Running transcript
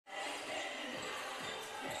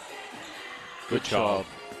Goodchild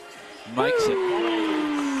makes it.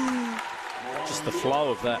 Just the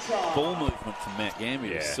flow of that ball movement from Mount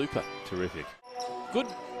Gambier is super. Terrific. Good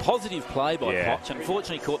positive play by Potch.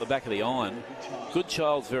 Unfortunately caught the back of the iron.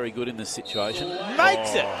 Goodchild's very good in this situation.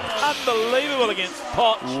 Makes it! Unbelievable against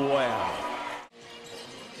Potch. Wow.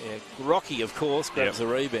 Yeah, Rocky, of course, grabs the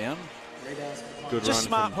rebound. Good Just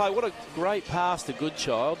run smart play. What a great pass to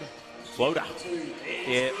Goodchild. Floater.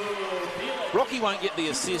 Yeah. Rocky won't get the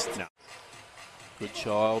assist. No.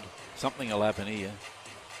 Goodchild. Something will happen here.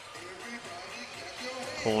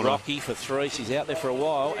 Corner. Rocky for three. She's out there for a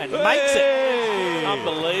while and makes it.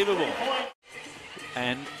 Unbelievable.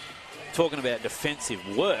 And talking about defensive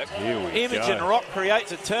work, Imogen Rock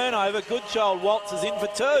creates a turnover. Goodchild waltzes in for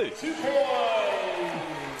two.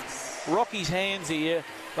 Rocky's hands here,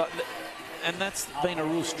 and that's been a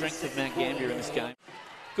real strength of Mount Gambier in this game.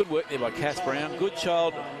 Good work there by Cass Brown.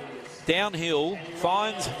 Goodchild downhill,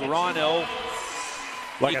 finds Rhinell.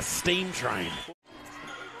 Like a steam train.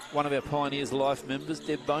 One of our Pioneers Life members,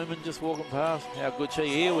 Deb Bowman, just walking past. How good she.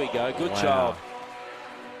 Here we go. Goodchild.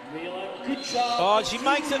 Oh, she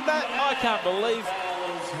makes it back. I can't believe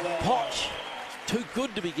Potch. Too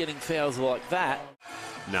good to be getting fouls like that.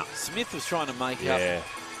 No. Smith was trying to make up.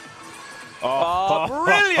 Oh,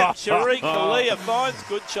 brilliant. Sharik Kalia finds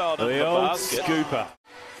Goodchild under the old basket. scooper.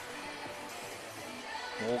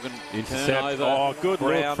 Morgan Intercept. turnover. Oh, good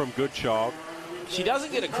Brown. look from Goodchild. She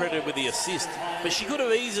doesn't get accredited with the assist, but she could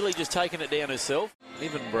have easily just taken it down herself.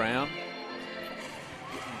 Evan Brown.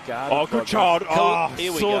 Oh, Goodchild. Oh,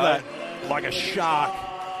 here we saw go. that like a shark.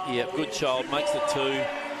 Yeah, Goodchild makes the two.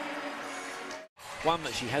 One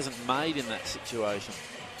that she hasn't made in that situation.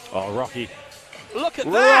 Oh, Rocky. Look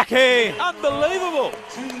at that! Rocky! Unbelievable!